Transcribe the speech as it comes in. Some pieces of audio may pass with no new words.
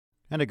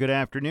And a good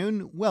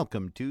afternoon.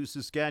 Welcome to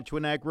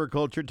Saskatchewan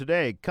Agriculture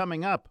Today.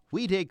 Coming up,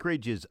 wheat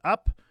acreage is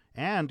up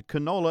and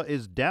canola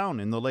is down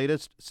in the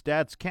latest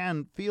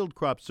StatsCan field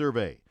crop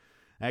survey.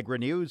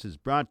 Agri-News is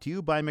brought to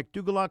you by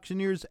McDougall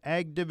Auctioneers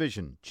Ag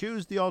Division.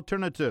 Choose the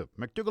alternative.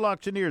 McDougall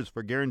Auctioneers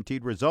for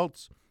guaranteed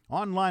results.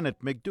 Online at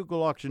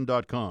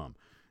mcdougallauction.com.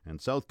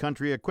 And South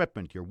Country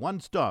Equipment, your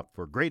one-stop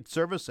for great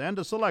service and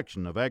a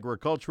selection of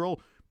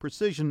agricultural,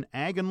 precision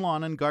ag and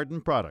lawn and garden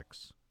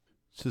products.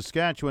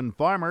 Saskatchewan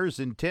farmers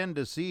intend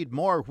to seed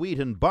more wheat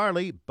and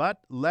barley,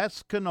 but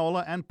less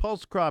canola and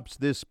pulse crops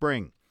this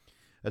spring.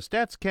 A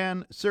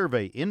StatsCan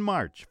survey in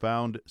March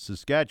found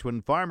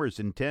Saskatchewan farmers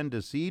intend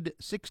to seed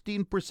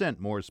 16%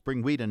 more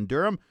spring wheat and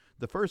durum,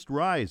 the first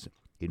rise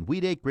in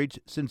wheat acreage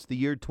since the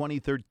year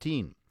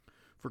 2013.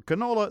 For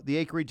canola, the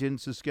acreage in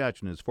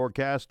Saskatchewan is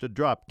forecast to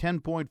drop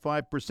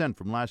 10.5%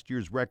 from last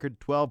year's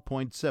record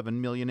 12.7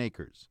 million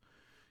acres.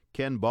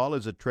 Ken Ball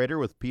is a trader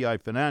with PI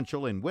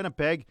Financial in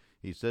Winnipeg.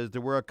 He says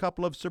there were a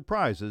couple of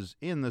surprises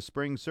in the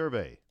spring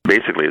survey.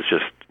 Basically, it's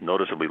just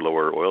noticeably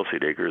lower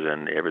oilseed acres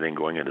and everything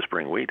going into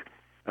spring wheat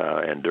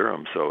and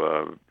durum.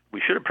 So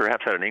we should have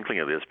perhaps had an inkling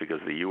of this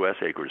because the U.S.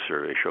 acreage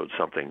survey showed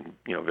something,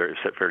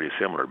 fairly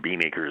similar.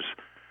 Bean acres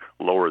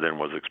lower than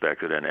was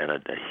expected, and a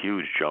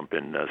huge jump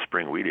in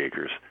spring wheat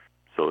acres.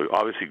 So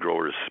obviously,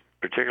 growers,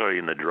 particularly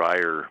in the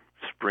drier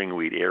spring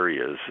wheat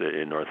areas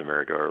in North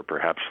America, are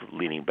perhaps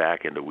leaning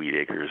back into wheat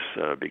acres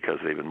because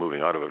they've been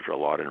moving out of it for a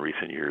lot in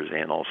recent years,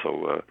 and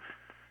also,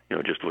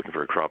 just looking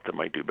for a crop that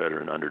might do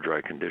better in under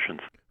dry conditions.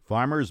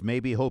 Farmers may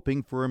be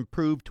hoping for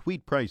improved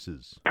wheat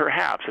prices.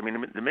 Perhaps. I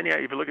mean,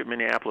 if you look at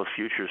Minneapolis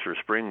futures for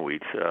spring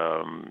wheat,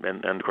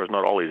 and of course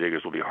not all these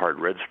acres will be hard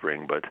red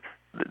spring, but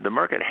the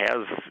market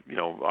has,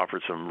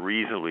 offered some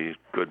reasonably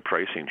good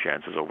pricing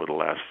chances over the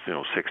last,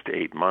 6 to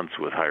 8 months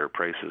with higher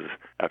prices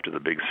after the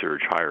big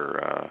surge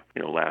higher,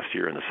 last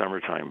year in the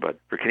summertime. But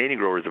for Canadian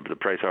growers, the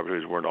price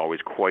opportunities weren't always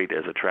quite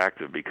as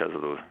attractive because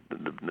of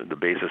the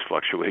basis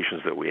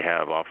fluctuations that we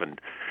have often,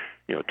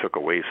 took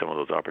away some of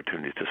those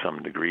opportunities to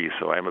some degree.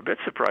 So I'm a bit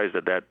surprised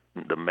at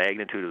the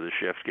magnitude of the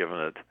shift, given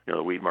that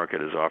the wheat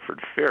market has offered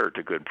fair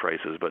to good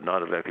prices, but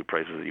not exactly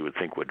prices that you would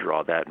think would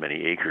draw that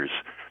many acres.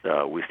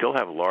 We still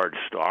have large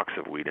stocks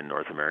of wheat in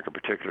North America,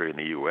 particularly in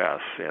the U.S.,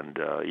 and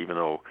even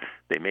though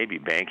they may be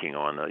banking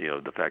on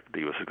the fact that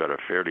the U.S. has got a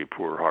fairly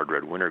poor hard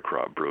red winter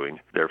crop brewing,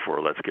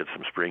 therefore let's get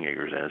some spring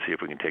acres in and see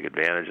if we can take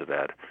advantage of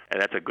that.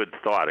 And that's a good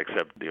thought,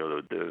 except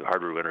the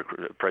hard red winter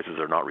prices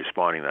are not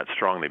responding that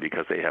strongly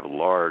because they have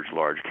large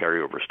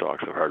carryover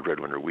stocks of hard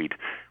red winter wheat,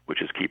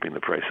 which is keeping the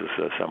prices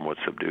somewhat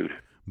subdued.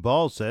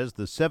 Ball says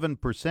the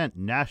 7%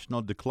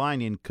 national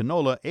decline in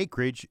canola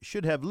acreage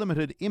should have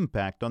limited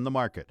impact on the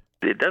market.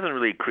 It doesn't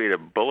really create a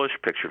bullish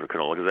picture for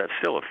canola because that's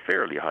still a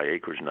fairly high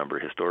acreage number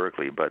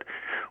historically, but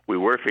we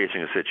were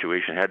facing a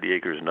situation, had the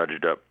acres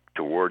nudged up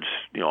towards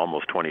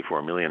almost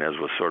 24 million as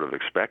was sort of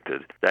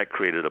expected, that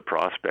created a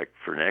prospect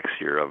for next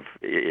year of,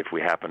 if we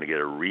happen to get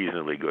a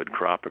reasonably good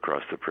crop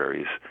across the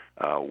prairies,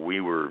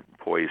 we were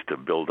poised to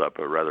build up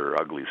a rather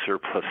ugly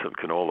surplus of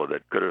canola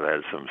that could have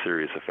had some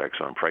serious effects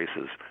on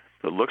prices.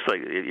 So it looks like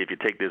if you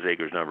take this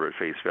acres number at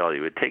face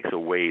value, it takes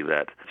away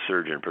that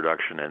surge in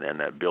production and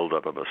that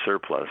buildup of a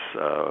surplus.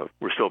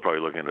 We're still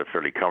probably looking at a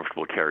fairly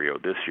comfortable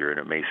carryout this year, and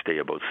it may stay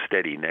about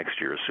steady next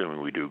year,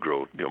 assuming we do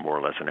grow more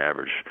or less an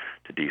average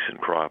to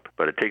decent crop.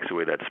 But it takes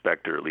away that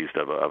specter, at least,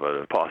 of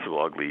a possible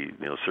ugly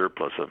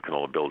surplus of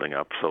canola building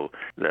up. So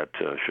that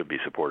should be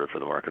supportive for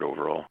the market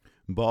overall.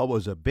 Ball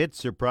was a bit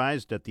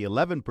surprised at the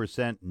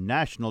 11%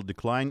 national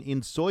decline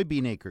in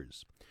soybean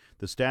acres.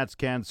 The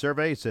StatsCan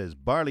survey says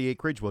barley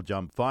acreage will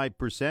jump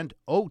 5%.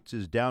 Oats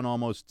is down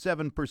almost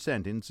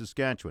 7% in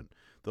Saskatchewan.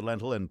 The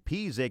lentil and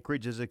peas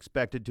acreage is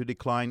expected to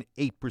decline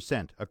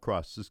 8%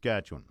 across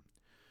Saskatchewan.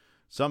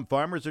 Some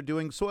farmers are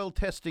doing soil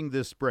testing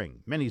this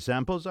spring. Many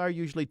samples are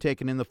usually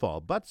taken in the fall,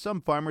 but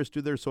some farmers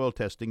do their soil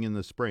testing in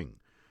the spring.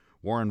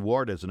 Warren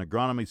Ward is an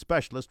agronomy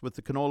specialist with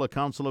the Canola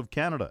Council of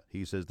Canada.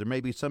 He says there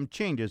may be some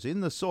changes in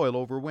the soil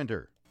over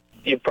winter.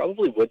 You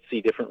probably would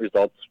see different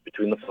results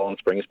between the fall and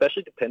spring,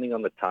 especially depending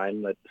on the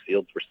time that the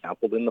fields were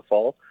sampled in the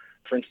fall.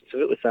 For instance, if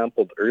it was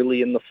sampled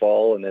early in the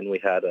fall and then we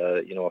had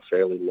a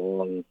fairly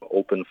long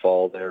open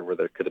fall there where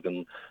there could have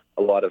been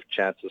a lot of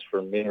chances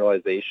for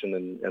mineralization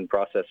and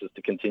processes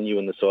to continue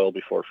in the soil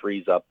before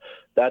freeze up,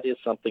 that is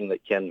something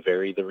that can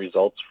vary the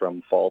results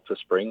from fall to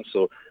spring.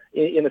 So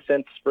in a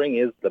sense, spring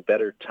is the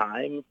better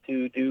time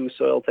to do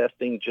soil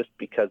testing just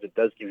because it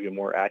does give you a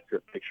more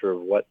accurate picture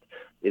of what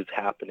is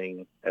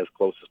happening as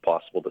close as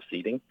possible to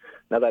seeding.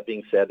 Now, that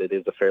being said, it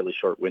is a fairly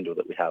short window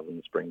that we have in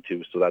the spring,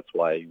 too, so that's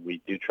why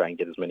we do try and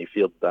get as many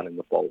fields done in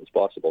the fall as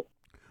possible.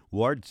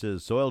 Ward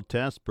says soil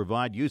tests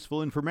provide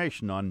useful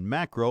information on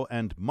macro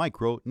and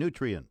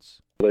micronutrients.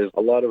 There's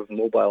a lot of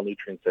mobile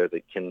nutrients there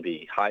that can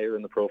be higher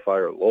in the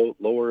profile or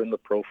lower in the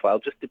profile,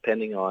 just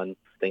depending on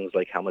things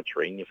like how much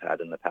rain you've had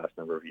in the past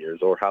number of years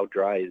or how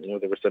dry.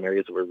 There were some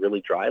areas that were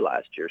really dry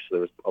last year, so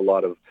there was a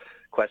lot of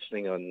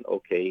questioning on,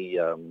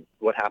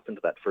 what happened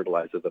to that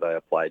fertilizer that I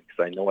applied?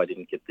 Because I know I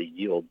didn't get the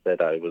yield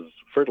that I was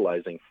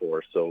fertilizing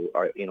for. So,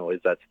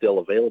 is that still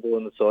available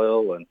in the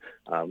soil? And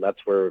that's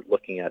where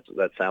looking at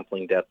that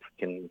sampling depth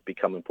can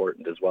become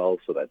important as well.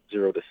 So that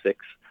 0 to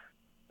 6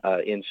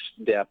 inch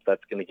depth,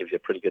 that's going to give you a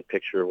pretty good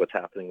picture of what's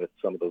happening with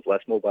some of those less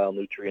mobile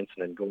nutrients.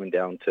 And then going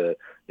down to,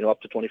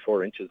 up to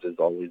 24 inches is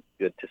always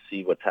good to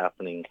see what's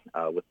happening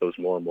with those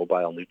more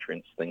mobile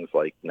nutrients, things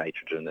like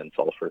nitrogen and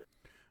sulfur.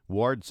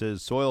 Ward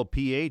says soil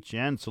pH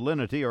and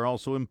salinity are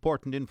also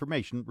important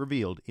information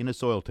revealed in a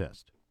soil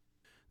test.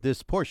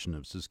 This portion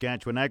of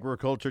Saskatchewan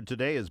Agriculture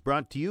Today is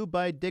brought to you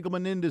by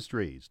Degelman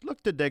Industries.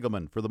 Look to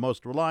Degelman for the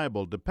most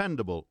reliable,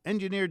 dependable,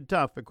 engineered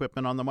tough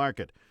equipment on the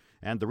market.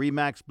 And the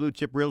RE/MAX Blue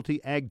Chip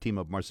Realty Ag Team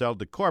of Marcel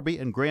DeCorby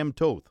and Graham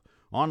Toth.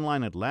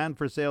 Online at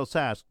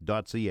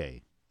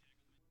landforsalesask.ca.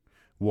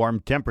 Warm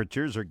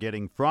temperatures are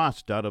getting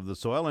frost out of the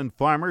soil, and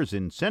farmers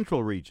in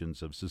central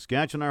regions of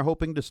Saskatchewan are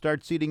hoping to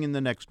start seeding in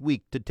the next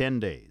week to 10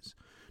 days.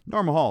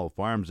 Norm Hall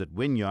farms at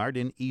Wynyard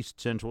in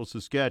east central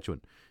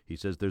Saskatchewan. He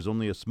says there's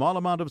only a small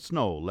amount of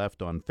snow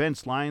left on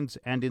fence lines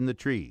and in the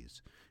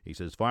trees. He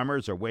says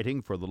farmers are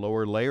waiting for the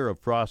lower layer of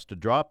frost to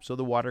drop so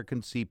the water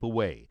can seep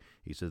away.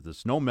 He says the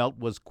snow melt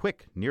was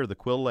quick near the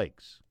Quill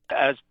Lakes.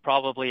 As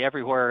probably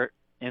everywhere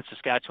in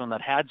Saskatchewan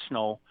that had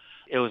snow,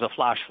 it was a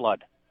flash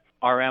flood.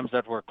 RMs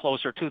that were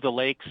closer to the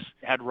lakes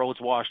had roads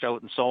washed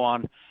out and so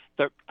on.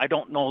 I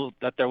don't know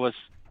that there was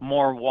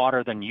more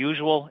water than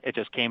usual. It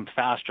just came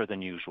faster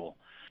than usual.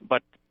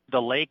 But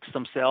the lakes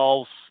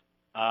themselves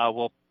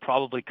will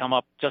probably come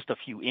up just a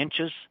few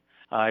inches.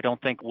 I don't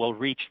think we'll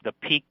reach the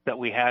peak that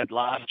we had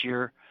last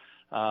year,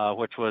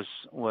 which was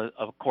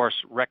of course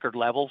record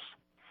levels.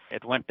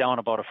 It went down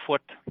about a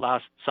foot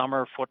last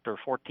summer, foot or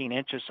 14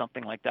 inches,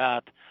 something like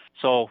that.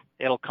 So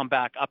it'll come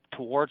back up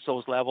towards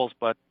those levels,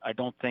 but I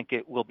don't think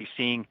it will be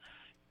seeing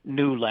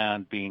new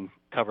land being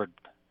covered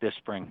this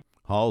spring.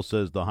 Hall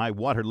says the high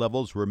water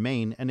levels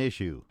remain an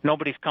issue.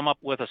 Nobody's come up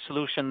with a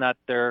solution that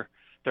they're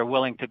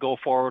willing to go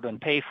forward and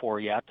pay for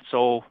yet.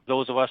 So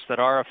those of us that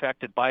are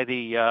affected by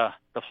the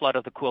flood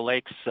of the Quill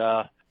Lakes,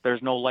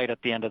 there's no light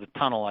at the end of the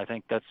tunnel. I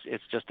think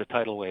it's just a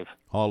tidal wave.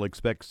 Hall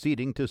expects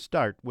seeding to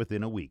start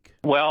within a week.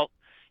 Well,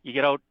 you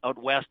get out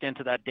west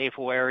into that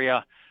Defo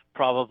area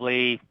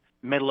probably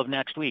middle of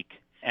next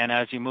week. And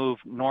as you move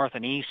north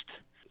and east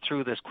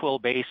through this Quill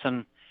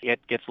Basin, it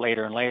gets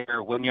later and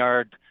later.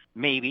 Wynyard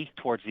maybe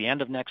towards the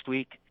end of next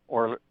week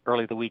or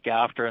early the week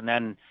after. And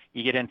then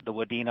you get into the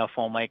Wadena,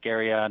 Foam Lake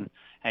area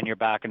and you're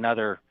back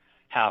another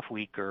half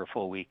week or a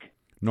full week.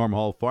 Norm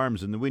Hall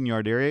farms in the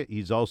Wynyard area.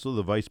 He's also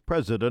the vice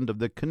president of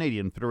the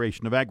Canadian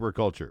Federation of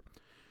Agriculture.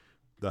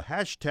 The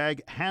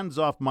hashtag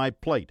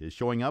 #HandsOffMyPlate is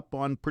showing up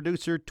on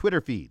producer Twitter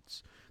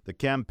feeds. The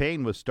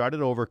campaign was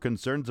started over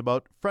concerns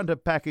about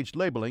front-of-package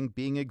labeling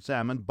being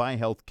examined by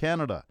Health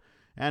Canada.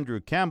 Andrew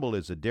Campbell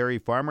is a dairy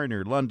farmer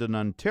near London,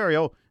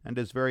 Ontario, and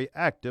is very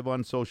active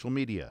on social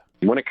media.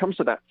 When it comes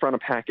to that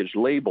front-of-package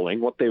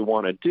labeling, what they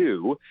want to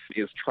do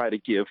is try to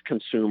give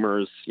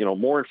consumers,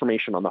 more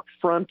information on the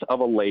front of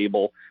a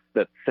label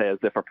that says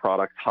if a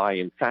product's high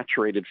in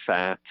saturated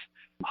fat,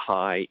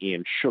 high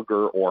in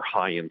sugar, or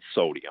high in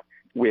sodium,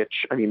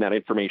 which, that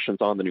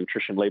information's on the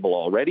nutrition label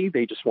already.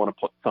 They just want to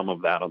put some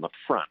of that on the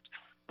front.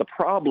 The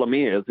problem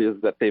is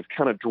that they've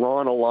kind of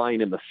drawn a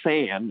line in the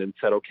sand and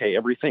said, okay,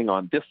 everything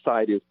on this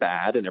side is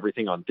bad and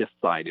everything on this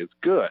side is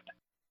good.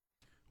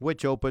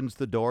 Which opens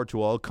the door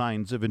to all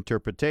kinds of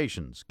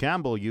interpretations.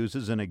 Campbell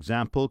uses an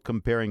example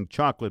comparing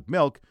chocolate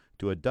milk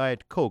to a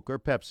Diet Coke or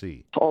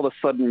Pepsi. All of a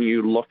sudden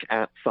you look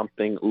at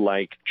something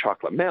like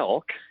chocolate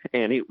milk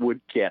and it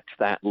would get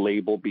that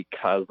label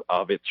because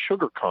of its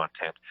sugar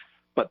content.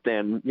 But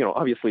then,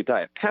 obviously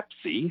Diet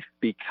Pepsi,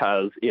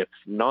 because it's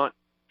not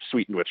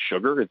sweetened with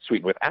sugar, it's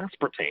sweetened with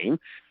aspartame,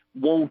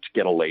 won't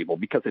get a label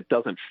because it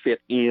doesn't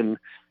fit in,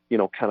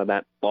 kind of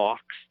that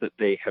box that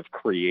they have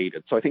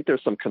created. So I think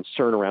there's some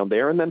concern around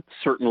there. And then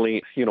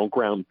certainly,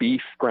 ground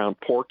beef, ground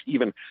pork,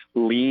 even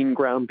lean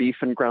ground beef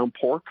and ground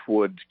pork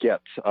would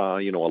get, a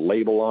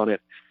label on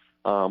it.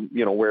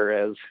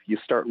 Whereas you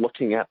start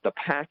looking at the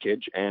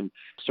package and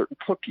certain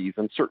cookies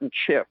and certain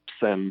chips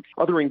and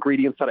other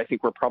ingredients that I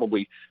think we're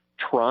probably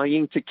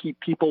trying to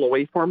keep people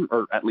away from,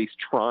 or at least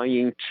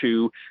trying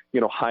to,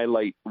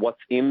 highlight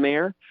what's in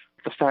there.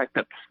 The fact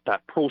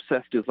that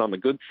processed is on the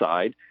good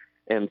side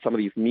and some of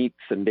these meats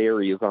and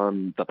dairy is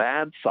on the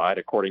bad side,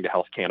 according to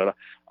Health Canada,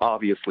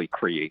 obviously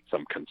creates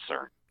some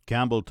concern.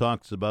 Campbell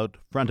talks about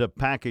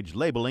front-of-package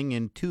labeling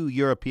in 2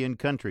 European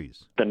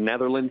countries. The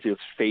Netherlands is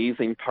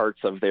phasing parts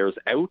of theirs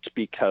out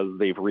because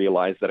they've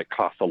realized that it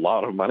costs a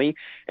lot of money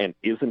and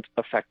isn't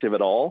effective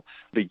at all.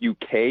 The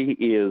UK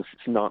is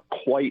not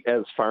quite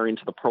as far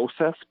into the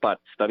process, but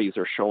studies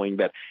are showing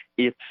that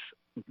it's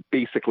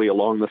basically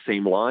along the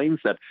same lines,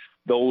 that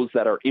those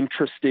that are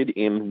interested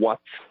in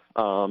what's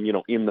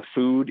in the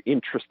food,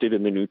 interested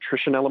in the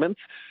nutrition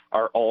elements,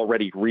 are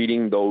already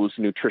reading those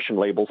nutrition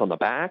labels on the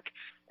back.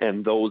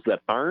 And those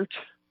that aren't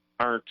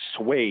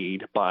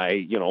swayed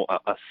by,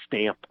 a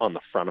stamp on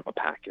the front of a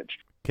package.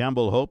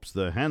 Campbell hopes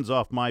the Hands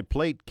Off My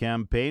Plate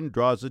campaign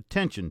draws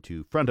attention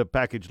to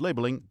front-of-package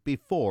labeling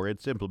before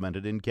it's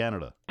implemented in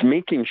Canada.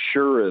 Making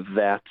sure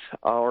that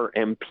our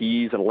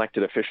MPs and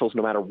elected officials,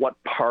 no matter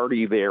what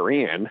party they're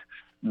in,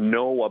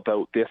 know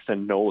about this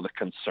and know the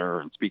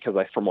concerns, because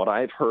from what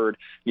I've heard,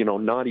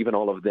 not even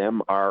all of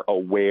them are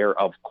aware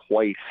of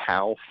quite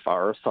how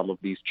far some of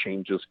these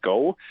changes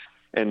go.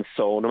 And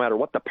so no matter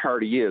what the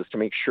party is, to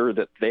make sure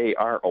that they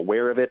are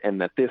aware of it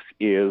and that this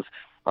is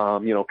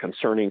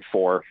concerning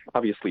for,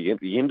 obviously,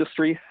 the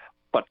industry,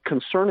 but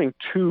concerning,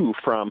 too,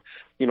 from,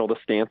 the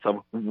stance of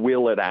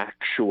will it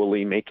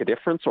actually make a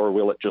difference or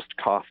will it just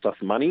cost us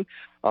money,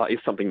 is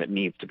something that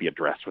needs to be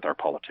addressed with our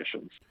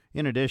politicians.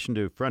 In addition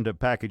to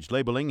front-of-package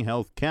labeling,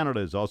 Health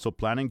Canada is also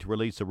planning to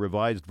release a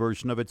revised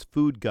version of its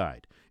food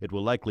guide. It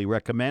will likely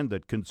recommend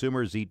that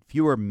consumers eat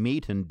fewer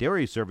meat and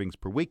dairy servings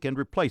per week and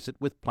replace it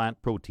with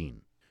plant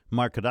protein.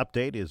 Market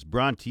Update is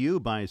brought to you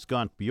by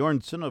Scott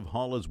Bjornson of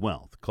Hall is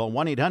Wealth. Call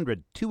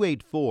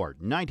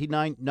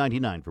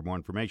 1-800-284-9999 for more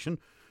information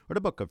or to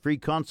book a free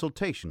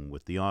consultation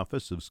with the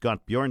office of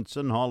Scott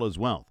Bjornson, Hall is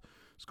Wealth.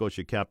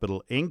 Scotia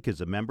Capital Inc.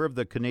 is a member of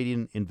the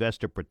Canadian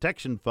Investor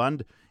Protection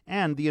Fund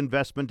and the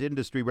Investment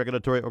Industry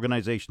Regulatory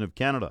Organization of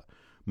Canada.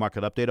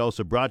 Market Update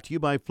also brought to you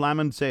by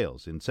Flaman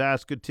Sales in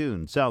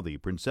Saskatoon, Southey,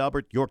 Prince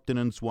Albert, Yorkton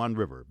and Swan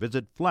River.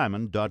 Visit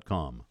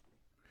flaman.com.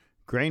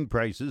 Grain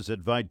prices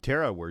at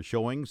Viterra were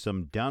showing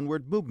some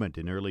downward movement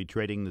in early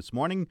trading this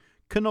morning.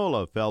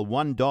 Canola fell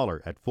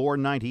 $1 at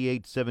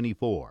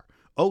 $4.9874.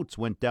 Oats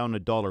went down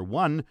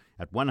 $1.01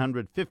 at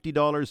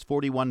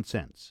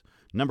 $150.41.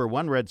 Number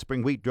 1 red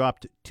spring wheat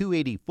dropped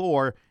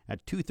 $2.84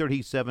 at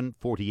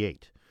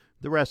 $237.48.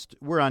 The rest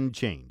were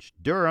unchanged.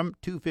 Durum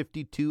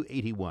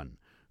 $252.81.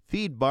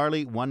 Feed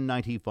barley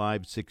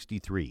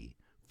 $195.63.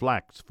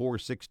 Flax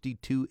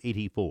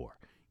 $462.84.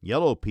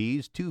 Yellow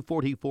peas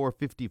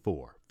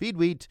 $244.54. Feed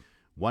wheat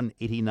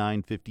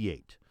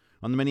 $189.58.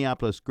 On the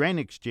Minneapolis Grain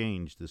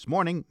Exchange this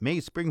morning,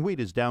 maize spring wheat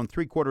is down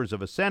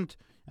 3/4 cent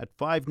at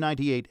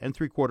 $5.98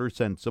 3/4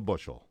 cents a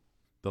bushel.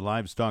 The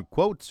livestock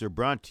quotes are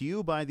brought to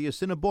you by the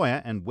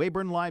Assiniboia and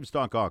Weyburn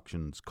Livestock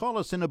Auctions. Call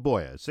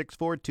Assiniboia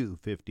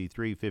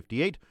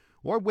 642-5358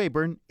 or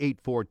Weyburn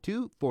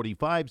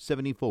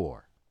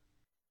 842-4574.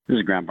 This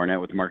is Grant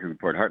Barnett with the Market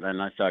Report. Heartland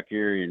Livestock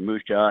here in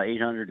Moose Jaw.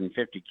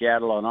 850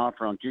 cattle on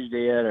offer on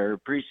Tuesday at our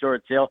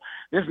pre-sort sale.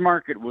 This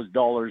market was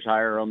dollars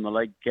higher on the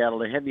leg cattle.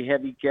 The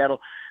heavy cattle,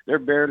 they're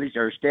barely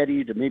or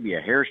steady to maybe a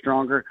hair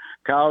stronger.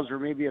 Cows were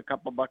maybe a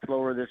couple bucks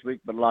lower this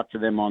week, but lots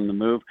of them on the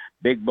move.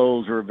 Big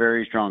bulls were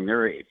very strong.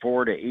 They're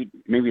 4 to 8,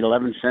 maybe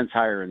 11 cents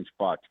higher in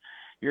spots.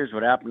 Here's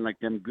what happened, like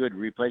them good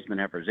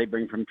replacement heifers. They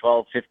bring from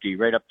 $12.50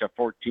 right up to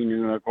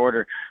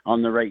 $14.25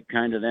 on the right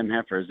kind of them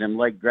heifers. Them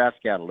light grass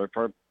cattle, they're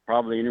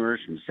probably anywhere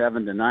from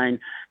 7 to 9,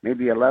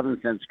 maybe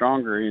 11 cents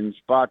stronger in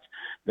spots.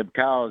 The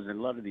cows, and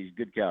a lot of these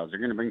good cows, they're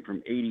going to bring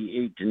from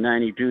 88 to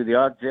 92. The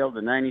odd sale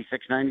to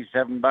 96,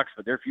 97 bucks,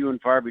 but they're few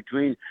and far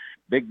between.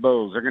 Big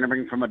bulls, they're going to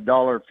bring from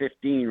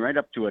 $1.15 right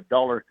up to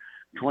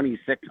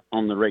 $1.26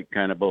 on the right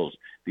kind of bulls.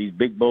 These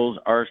big bulls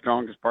are our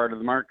strongest part of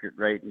the market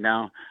right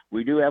now.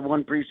 We do have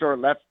one pre-sort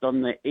left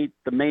on the 8th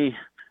of May.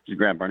 This is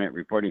Grant Barnett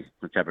reporting.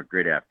 Let's have a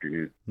great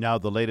afternoon. Now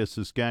the latest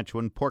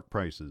Saskatchewan pork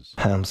prices.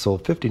 Ham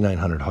sold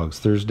 5,900 hogs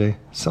Thursday,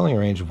 selling a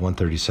range of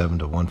 137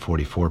 to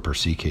 144 per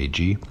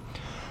CKG.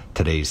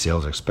 Today's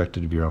sales are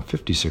expected to be around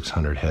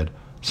 5,600 head,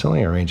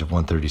 selling a range of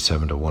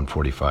 137 to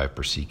 145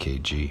 per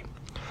CKG.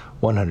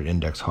 100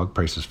 index hog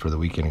prices for the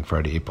week ending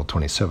Friday, April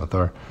 27th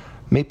are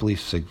Maple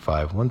Leaf Sig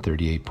 5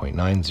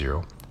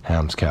 138.90,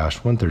 Hams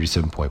Cash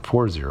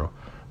 137.40,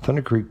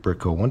 Thunder Creek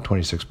Brico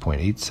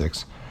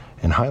 126.86,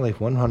 and High Life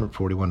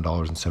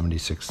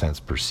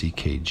 $141.76 per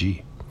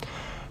CKG.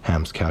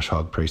 Ham's cash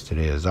hog price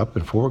today is up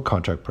and forward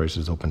contract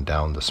prices opened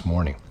down this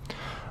morning.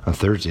 On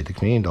Thursday, the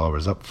Canadian dollar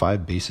was up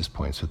 5 basis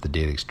points with the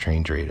daily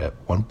exchange rate at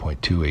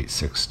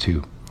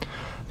 1.2862.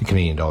 The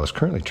Canadian dollar is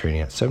currently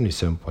trading at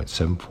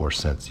 77.74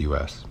 cents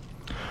US.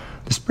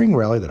 The spring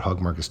rally that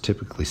hog markets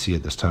typically see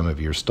at this time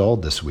of year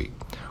stalled this week,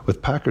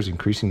 with packers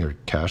increasing their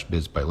cash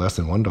bids by less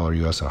than $1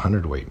 US a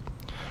hundredweight.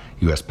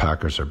 U.S.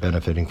 packers are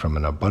benefiting from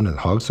an abundant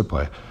hog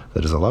supply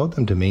that has allowed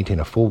them to maintain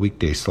a full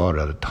weekday slaughter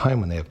at a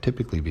time when they have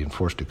typically been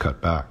forced to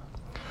cut back.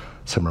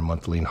 Summer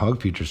monthly and hog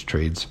futures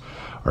trades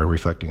are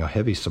reflecting a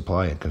heavy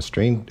supply and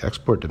constrained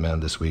export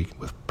demand this week,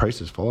 with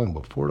prices falling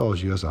about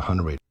 $4 US a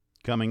hundredweight.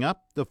 Coming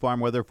up, the farm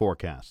weather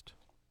forecast.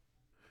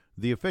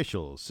 The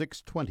official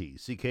 620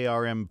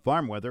 CKRM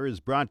farm weather is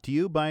brought to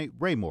you by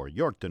Raymore,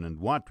 Yorkton, and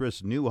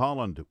Watrous, New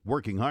Holland,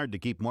 working hard to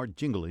keep more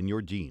jingle in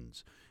your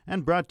jeans.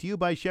 And brought to you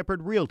by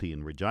Shepherd Realty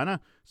in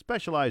Regina,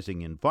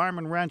 specializing in farm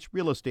and ranch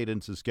real estate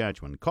in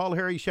Saskatchewan. Call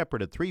Harry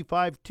Shepherd at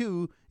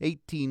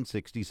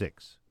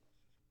 352-1866.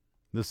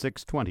 The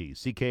 620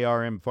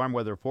 CKRM farm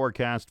weather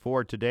forecast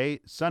for today: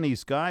 sunny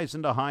skies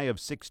and a high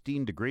of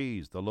 16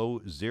 degrees, the low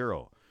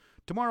 0.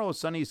 Tomorrow,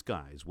 sunny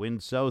skies,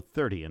 wind south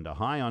 30 and a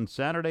high on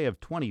Saturday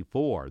of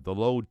 24, the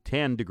low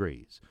 10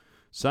 degrees.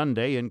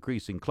 Sunday,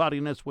 increasing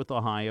cloudiness with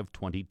a high of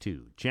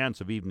 22.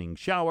 Chance of evening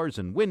showers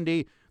and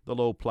windy, the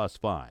low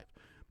 +5.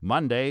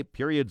 Monday,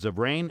 periods of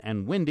rain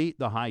and windy,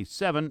 the high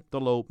 7,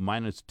 the low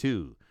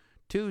 -2.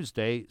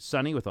 Tuesday,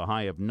 sunny with a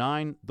high of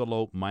 9, the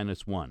low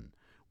 -1.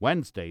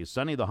 Wednesday,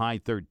 sunny, the high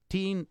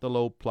 13, the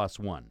low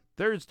 +1.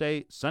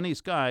 Thursday, sunny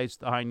skies,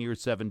 the high near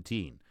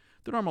 17.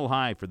 The normal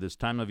high for this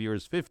time of year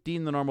is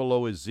 15, the normal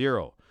low is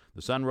 0.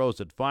 The sun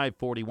rose at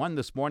 5:41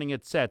 this morning.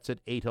 It sets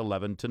at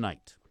 8:11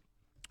 tonight.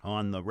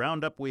 On the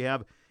roundup, we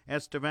have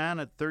Estevan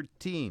at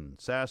 13,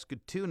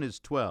 Saskatoon is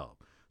 12,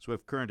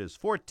 Swift Current is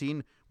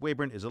 14,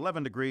 Weyburn is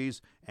 11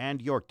 degrees,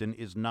 and Yorkton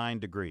is 9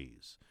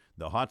 degrees.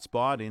 The hot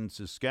spot in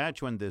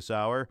Saskatchewan this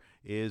hour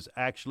is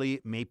actually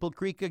Maple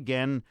Creek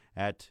again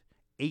at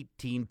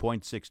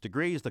 18.6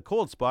 degrees. The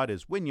cold spot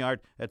is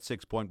Wynyard at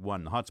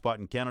 6.1. The hot spot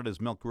in Canada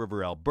is Milk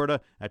River, Alberta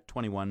at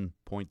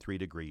 21.3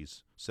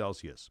 degrees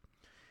Celsius.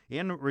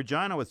 In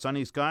Regina with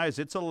sunny skies,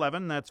 it's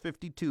 11, that's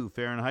 52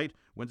 Fahrenheit.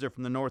 Winds are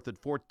from the north at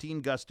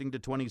 14, gusting to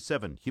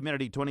 27.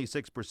 Humidity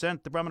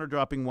 26%, the barometer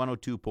dropping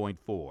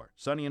 102.4.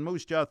 Sunny in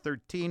Moose Jaw,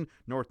 13,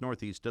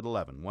 north-northeast at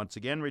 11. Once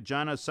again,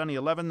 Regina, sunny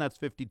 11, that's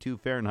 52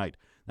 Fahrenheit.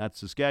 That's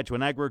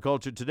Saskatchewan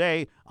Agriculture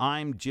Today.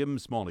 I'm Jim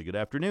Smalley. Good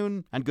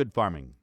afternoon and good farming.